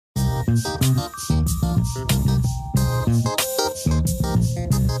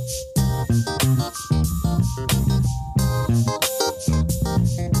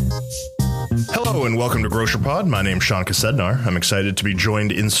Hello and welcome to Grocer Pod. My name's Sean Kosednar. I'm excited to be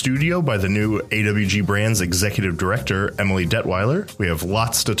joined in studio by the new AWG Brands Executive Director, Emily Detwiler. We have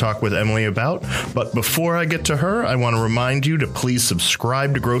lots to talk with Emily about, but before I get to her, I want to remind you to please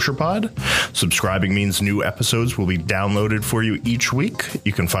subscribe to Grocer Pod. Subscribing means new episodes will be downloaded for you each week.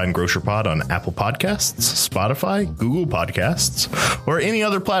 You can find Grocer Pod on Apple Podcasts, Spotify, Google Podcasts, or any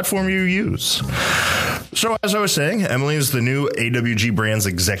other platform you use. So as I was saying, Emily is the new AWG Brands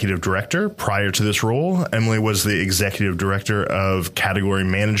Executive Director. Prior to this role, Emily was the Executive Director of Category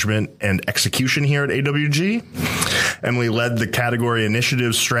Management and Execution here at AWG. Emily led the category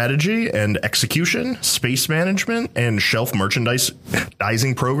initiative strategy and execution, space management, and shelf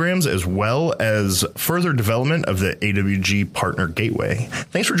merchandising programs, as well as further development of the AWG Partner Gateway.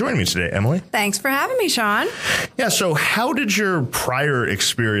 Thanks for joining me today, Emily. Thanks for having me, Sean. Yeah, so how did your prior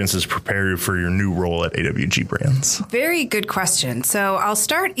experiences prepare you for your new role at AWG Brands? Very good question. So I'll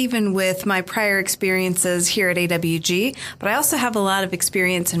start even with my prior experiences here at AWG, but I also have a lot of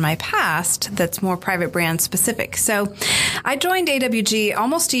experience in my past that's more private brand specific. So I joined AWG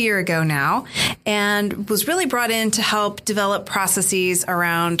almost a year ago now and was really brought in to help develop processes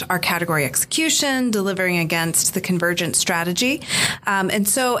around our category execution, delivering against the convergent strategy. And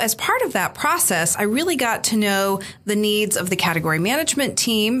so as part of that process, I really got to know the needs of the category management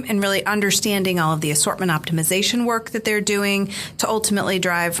team and really understanding all of the assortment optimization work that they're doing to ultimately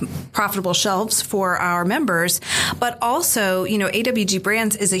drive profitable shelves for our members. But also, AWG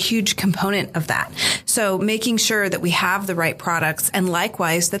Brands is a huge component of that. So making sure that we have the right products and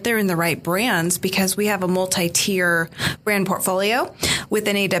likewise that they're in the right brands because we have a multi-tier brand portfolio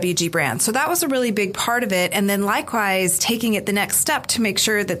within AWG Brands. So that was a really big part of it. And then likewise, taking it the next step to make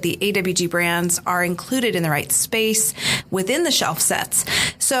sure that the AWG brands are included in the right space within the shelf sets.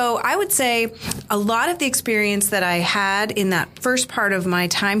 So I would say a lot of the experience that I had in that first part of my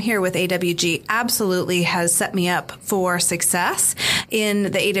time here with AWG absolutely has set me up for success in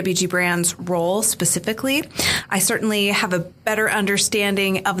the AWG Brands role specifically. I certainly have a better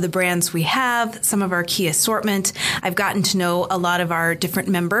understanding of the brands we have, some of our key assortment. I've gotten to know a lot of our different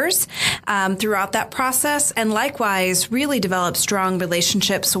members throughout that process, and likewise really develop strong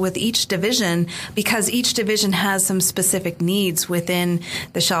relationships with each division because each division has some specific needs within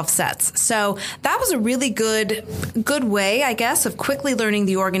the shelf sets. So that was a really good way, I guess, of quickly learning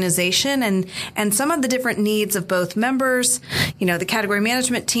the organization and some of the different needs of both members, the category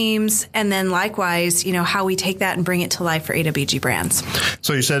management teams, and then likewise, how we take that and bring it to life for AWG Brands.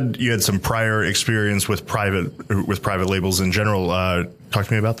 So you said you had some prior experience with private labels in general. Talk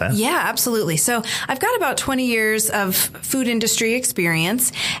to me about that. Yeah, absolutely. So I've got about 20 years of food industry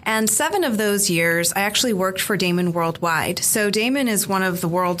experience, and 7 of those years I actually worked for Damen Worldwide. So Damen is one of the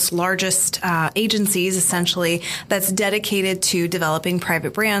world's largest agencies, essentially, that's dedicated to developing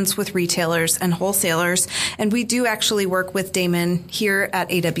private brands with retailers and wholesalers. And we do actually work with Damen here at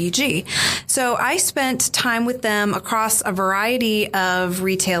AWG. So I spent time with them across a variety of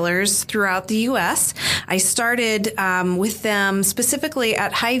retailers throughout the U.S. I started with them specifically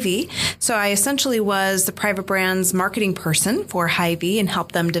at Hy-Vee. So I essentially was the private brands marketing person for Hy-Vee and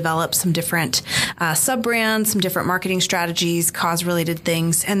helped them develop some different sub-brands, some different marketing strategies, cause-related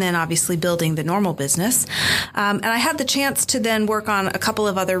things, and then obviously building the normal business. And I had the chance to then work on a couple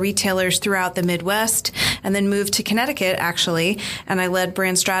of other retailers throughout the Midwest and then moved to Connecticut, actually, and I led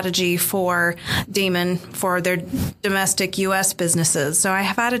brand strategy for Damen for their domestic U.S. businesses. So I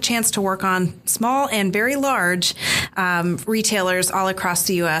have had a chance to work on small and very large retailers all across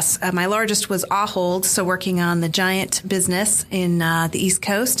the U.S. My largest was Ahold, so working on the Giant business in the East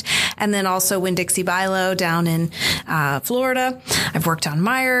Coast, and then also Winn-Dixie Bilo down in Florida. I've worked on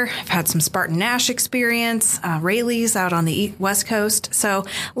Meijer. I've had some Spartan Nash experience, Rayleigh's out on the West Coast. So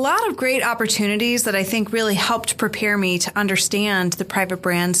a lot of great opportunities that I think really helped prepare me to understand the private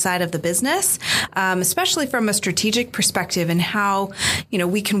brand side of the business, especially from a strategic perspective and how,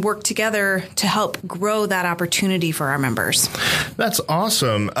 we can work together to help grow that opportunity for our members. That's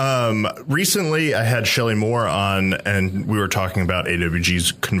awesome. Recently, I had Shelley Moore on, and we were talking about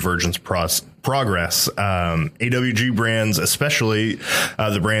AWG's convergence progress. AWG brands, especially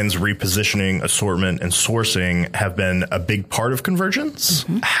the brands repositioning, assortment, and sourcing, have been a big part of convergence.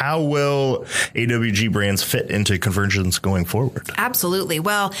 Mm-hmm. How will AWG brands fit into convergence going forward? Absolutely.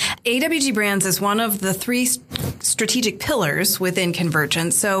 Well, AWG brands is one of the 3 strategic pillars within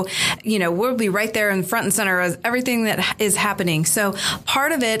convergence. So, we'll be right there in front and center of everything that is happening. So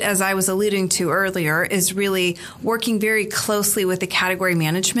part of it, as I was alluding to earlier, is really working very closely with the category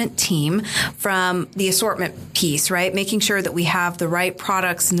management team from the assortment piece, right? Making sure that we have the right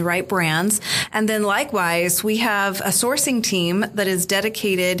products and the right brands. And then likewise, we have a sourcing team that is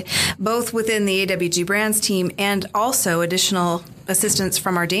dedicated both within the AWG Brands team and also additional assistance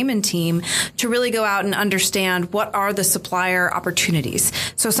from our Damon team to really go out and understand what are the supplier opportunities.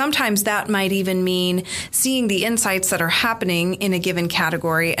 So sometimes that might even mean seeing the insights that are happening in a given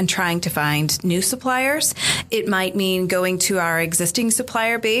category and trying to find new suppliers. It might mean going to our existing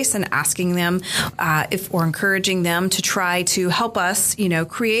supplier base and asking them or encouraging them to try to help us,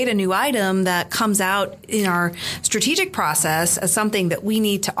 create a new item that comes out in our strategic process as something that we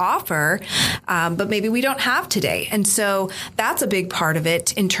need to offer, but maybe we don't have today. And so that's a big part of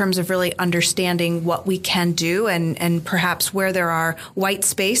it in terms of really understanding what we can do and perhaps where there are white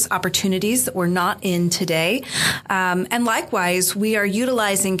space opportunities that we're not in today. And likewise, we are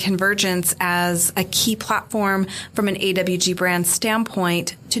utilizing convergence as a key platform from an AWG brand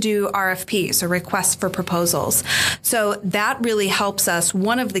standpoint to do RFPs or requests for proposals. So that really helps us.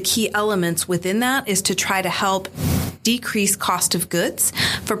 One of the key elements within that is to try to help decrease cost of goods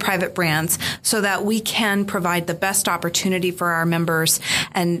for private brands so that we can provide the best opportunity for our members.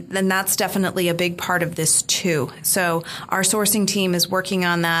 And then that's definitely a big part of this too. So our sourcing team is working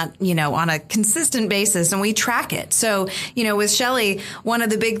on that, on a consistent basis, and we track it. So, with Shelley, one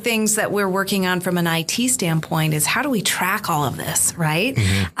of the big things that we're working on from an IT standpoint is how do we track all of this, right?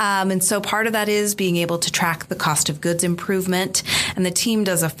 Mm-hmm. And so part of that is being able to track the cost of goods improvement, and the team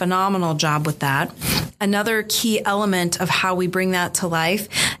does a phenomenal job with that. Another key element of how we bring that to life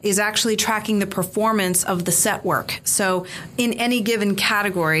is actually tracking the performance of the set work. So in any given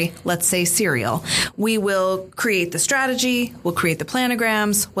category, let's say cereal, we will create the strategy, we'll create the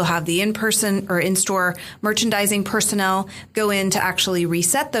planograms, we'll have the in-person or in-store merchandising personnel go in to actually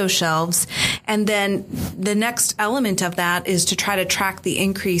reset those shelves. And then the next element of that is to try to track the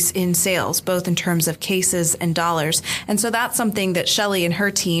increase in sales, both in terms of cases and dollars. And so that's something that Shelley and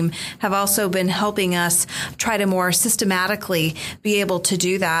her team have also been helping us try to more systematically be able to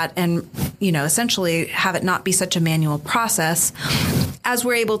do that and, essentially have it not be such a manual process. As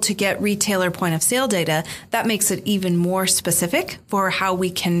we're able to get retailer point of sale data, that makes it even more specific for how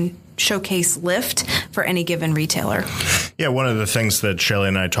we can showcase lift for any given retailer. Yeah, one of the things that Shelley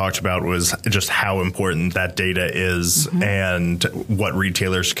and I talked about was just how important that data is and what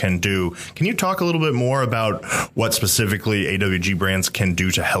retailers can do. Can you talk a little bit more about what specifically AWG Brands can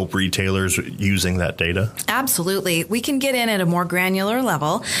do to help retailers using that data? Absolutely. We can get in at a more granular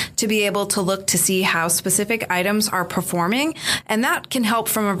level to be able to look to see how specific items are performing, and that can help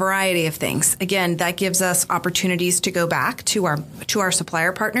from a variety of things. Again, that gives us opportunities to go back to our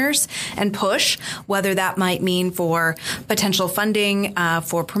supplier partners and push, whether that might mean for potential funding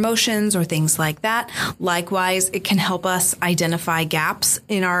for promotions or things like that. Likewise, it can help us identify gaps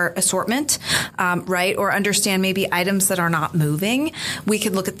in our assortment, right? Or understand maybe items that are not moving. We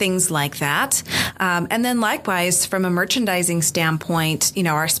could look at things like that. And then likewise, from a merchandising standpoint,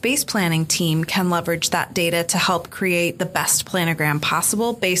 our space planning team can leverage that data to help create the best planogram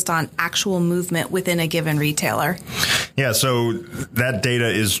possible based on actual movement within a given retailer. Yeah, so that data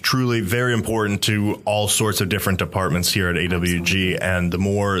is truly very important to all sorts of different departments here at AWG. Absolutely. And the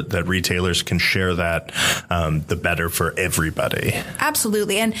more that retailers can share that, the better for everybody.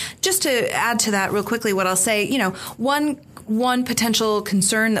 Absolutely. And just to add to that real quickly, what I'll say, one potential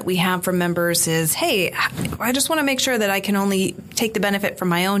concern that we have from members is, hey, I just want to make sure that I can only take the benefit from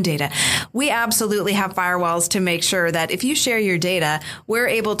my own data. We absolutely have firewalls to make sure that if you share your data, we're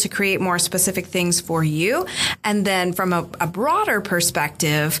able to create more specific things for you. And then from a broader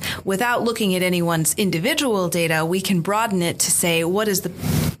perspective, without looking at anyone's individual data, we can broaden it to say, what is the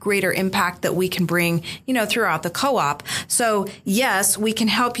greater impact that we can bring, throughout the co-op. So yes, we can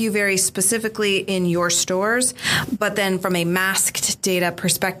help you very specifically in your stores, but then from a masked data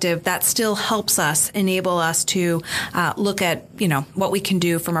perspective, that still helps us enable us to look at, what we can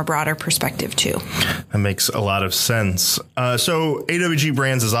do from a broader perspective too. That makes a lot of sense. So AWG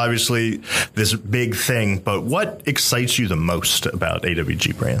Brands is obviously this big thing, but what excites you the most about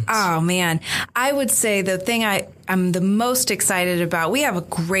AWG Brands? Oh man, I would say the thing I I'm the most excited about. We have a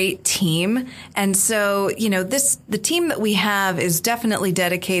great team. And so, the team that we have is definitely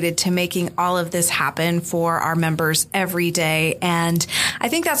dedicated to making all of this happen for our members every day. And I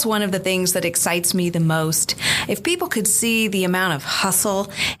think that's one of the things that excites me the most. If people could see the amount of hustle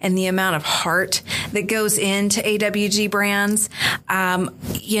and the amount of heart that goes into AWG Brands,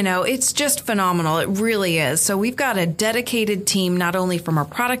 it's just phenomenal. It really is. So we've got a dedicated team, not only from our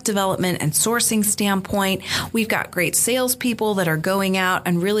product development and sourcing standpoint. We've got great salespeople that are going out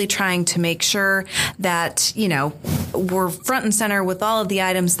and really trying to make sure that, we're front and center with all of the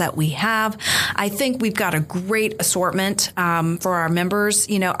items that we have. I think we've got a great assortment for our members.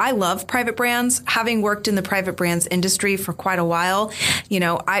 I love private brands. Having worked in the private brands industry for quite a while,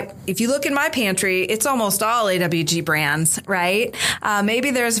 if you look in my pantry, it's almost all AWG brands, right?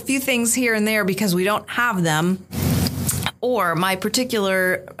 Maybe there's a few things here and there because we don't have them, or my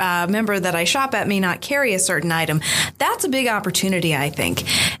particular member that I shop at may not carry a certain item. That's a big opportunity, I think.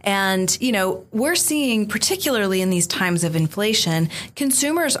 And, we're seeing, particularly in these times of inflation,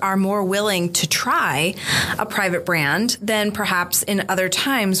 consumers are more willing to try a private brand than perhaps in other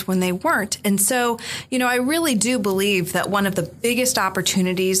times when they weren't. And so, I really do believe that one of the biggest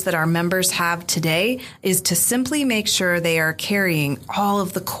opportunities that our members have today is to simply make sure they are carrying all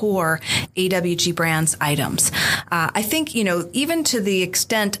of the core AWG Brands items. I think, even to the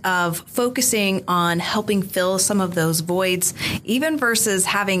extent of focusing on helping fill some of those voids, even versus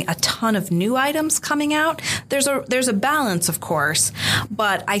having a ton of new items coming out, there's a balance, of course.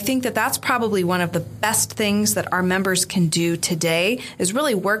 But I think that that's probably one of the best things that our members can do today is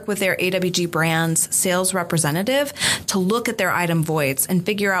really work with their AWG Brands sales representative to look at their item voids and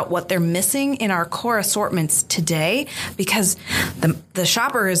figure out what they're missing in our core assortments today, because the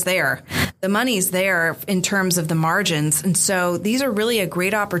shopper is there. The money's there in terms of the margins. And so these are really a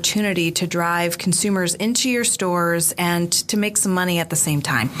great opportunity to drive consumers into your stores and to make some money at the same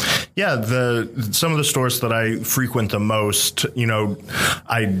time. Yeah, some of the stores that I frequent the most,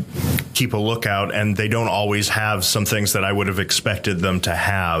 I keep a lookout, and they don't always have some things that I would have expected them to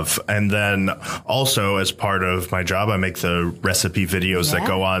have. And then also, as part of my job, I make the recipe videos that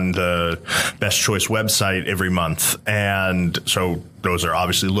go on the Best Choice website every month. And so those are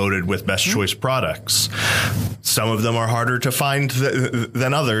obviously loaded with Best Choice products. Some of them are harder to find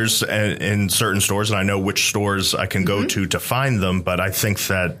than others in certain stores, and I know which stores I can go to find them. But I think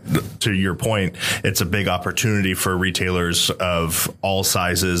that, to your point, it's a big opportunity for retailers of all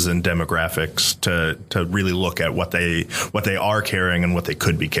sizes and demographics to really look at what they are carrying and what they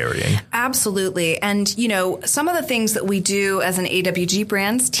could be carrying. Absolutely. And, some of the things that we do as an AWG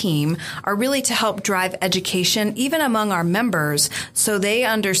Brands team are really to help drive education, even among our members, so they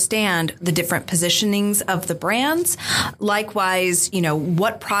understand the different positionings of the brands. Likewise,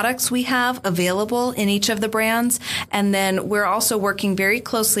 what products we have available in each of the brands. And then we're also working very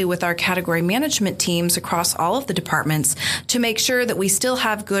closely with our category management teams across all of the departments to make sure that we still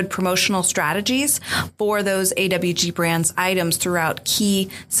have good promotional strategies for those AWG Brands items throughout key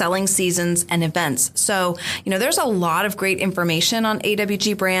selling seasons and events. So, there's a lot of great information on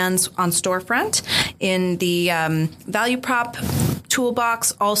AWG Brands on storefront, in the value prop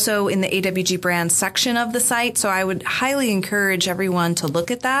toolbox, also in the AWG Brands section of the site. So I would highly encourage everyone to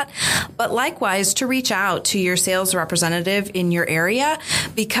look at that. But likewise, to reach out to your sales representative in your area,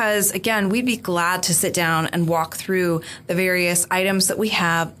 because again, we'd be glad to sit down and walk through the various items that we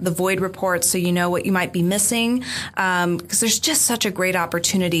have, the void reports, so you know what you might be missing, because there's just such a great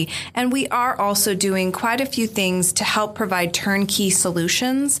opportunity. And we are also doing quite a few things to help provide turnkey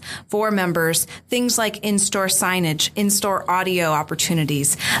solutions for members, things like in-store signage, in-store audio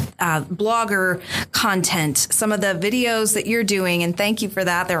opportunities, blogger content, some of the videos that you're doing, and thank you for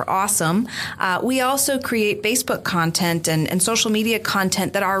that. They're awesome. We also create Facebook content and social media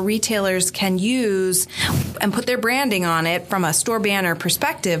content that our retailers can use and put their branding on it from a store banner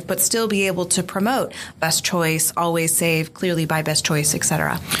perspective, but still be able to promote Best Choice, Always Save, Clearly by Best Choice,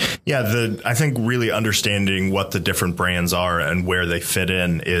 etc. Yeah, I think really understanding what the different brands are and where they fit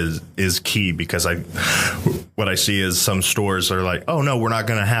in is key, because what I see is some stores are like, oh no, we're not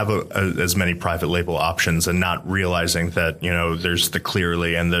going to have as many private label options, and not realizing that, there's the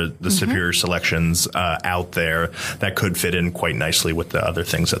Clearly and the superior selections out there that could fit in quite nicely with the other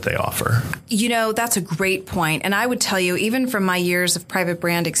things that they offer. That's a great point. And I would tell you, even from my years of private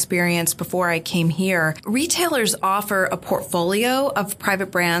brand experience before I came here, retailers offer a portfolio of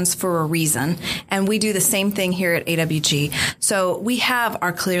private brands for a reason. And we do the same thing here at AWG. So we have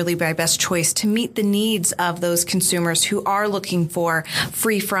our Clearly by Best Choice to meet the needs of those consumers who are looking looking for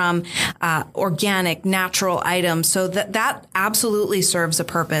free from organic, natural items. So that absolutely serves a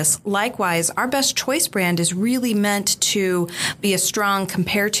purpose. Likewise, our Best Choice brand is really meant to be a strong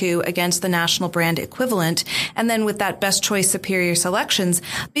compare to against the national brand equivalent. And then with that Best Choice Superior Selections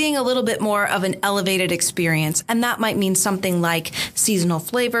being a little bit more of an elevated experience. And that might mean something like seasonal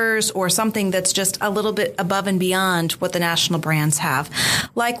flavors or something that's just a little bit above and beyond what the national brands have.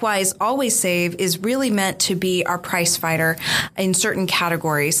 Likewise, Always Save is really meant to be our price fighter in certain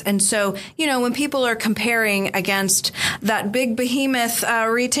categories. And so, when people are comparing against that big behemoth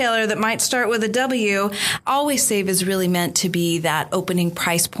retailer that might start with a W, Always Save is really meant to be that opening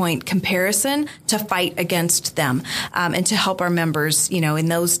price point comparison to fight against them and to help our members, in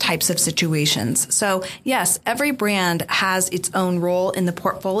those types of situations. So yes, every brand has its own role in the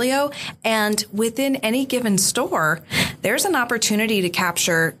portfolio, and within any given store, there's an opportunity to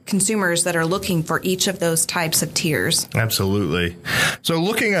capture consumers that are looking for each of those types of tiers. Absolutely. So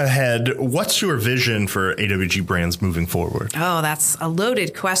looking ahead, what's your vision for AWG Brands moving forward? Oh, that's a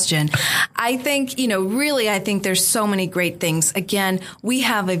loaded question. I think, I think there's so many great things. Again, we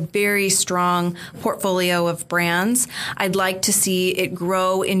have a very strong portfolio of brands. I'd like to see it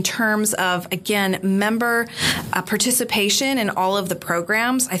grow in terms of, again, member participation in all of the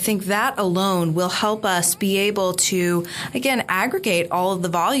programs. I think that alone will help us be able to, again, aggregate all of the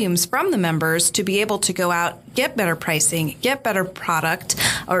volumes from the members to be able to go out, get better pricing, get better product,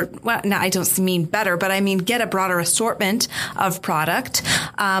 I don't mean better, but I mean get a broader assortment of product.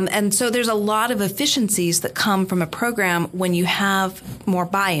 And so there's a lot of efficiencies that come from a program when you have more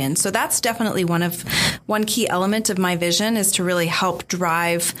buy-in. So that's definitely one key element of my vision is to really help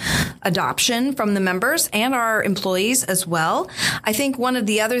drive adoption from the members and our employees as well. I think one of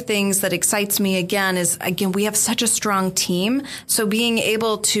the other things that excites me is we have such a strong team. So being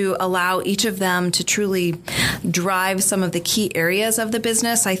able to allow each of them to truly drive some of the key areas of the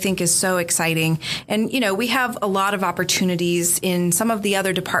business, I think is so exciting. And, we have a lot of opportunities in some of the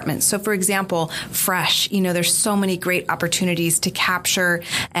other departments. So for example, fresh, there's so many great opportunities to capture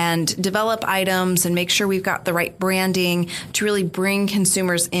and develop items and make sure we've got the right branding to really bring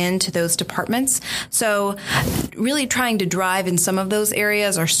consumers into those departments. So really trying to drive in some of those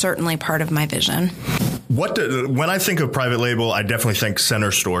areas are certainly part of my vision. When I think of private label, I definitely think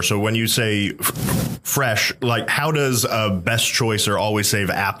center store. So when you say fresh, like how does a Best Choice or Always Save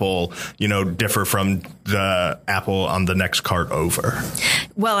apple, differ from the apple on the next cart over?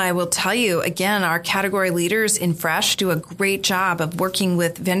 Well, I will tell you, again, our category leaders in fresh do a great job of working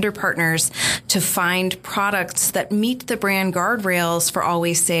with vendor partners to find products that meet the brand guardrails for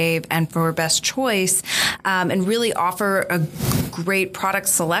Always Save and for Best Choice, and really offer a great product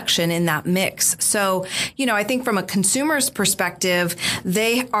selection in that mix. So, I think from a consumer's perspective,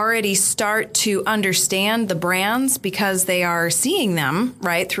 they already start to understand the brands because they are seeing them,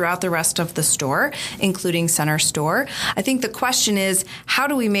 right, throughout the rest of the store, including center store. I think the question is, how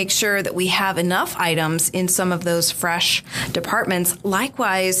do we make sure that we have enough items in some of those fresh departments?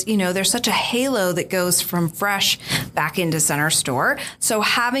 Likewise, there's such a halo that goes from fresh back into center store. So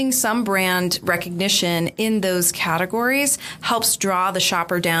having some brand recognition in those categories helps draw the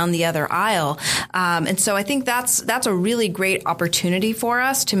shopper down the other aisle. And so I think that's a really great opportunity for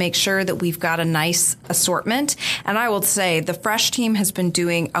us to make sure that we've got a nice assortment. And I will say the fresh team has been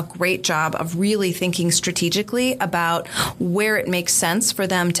doing a great job of really thinking strategically about where it makes sense for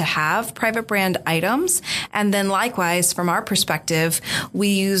them to have private brand items. And then likewise, from our perspective, we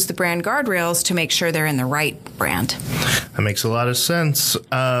use the brand guardrails to make sure they're in the right brand. That makes a lot of sense.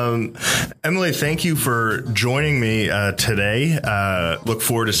 Emily, thank you for joining me today. Look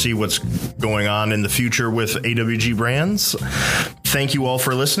forward to see what's going on in the future with AWG Brands. Thank you all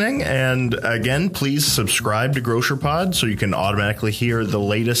for listening. And again, please subscribe to Grocer Pod so you can automatically hear the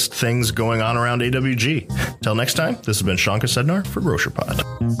latest things going on around AWG. Till next time, this has been Sean Kosednar for Grocer Pod.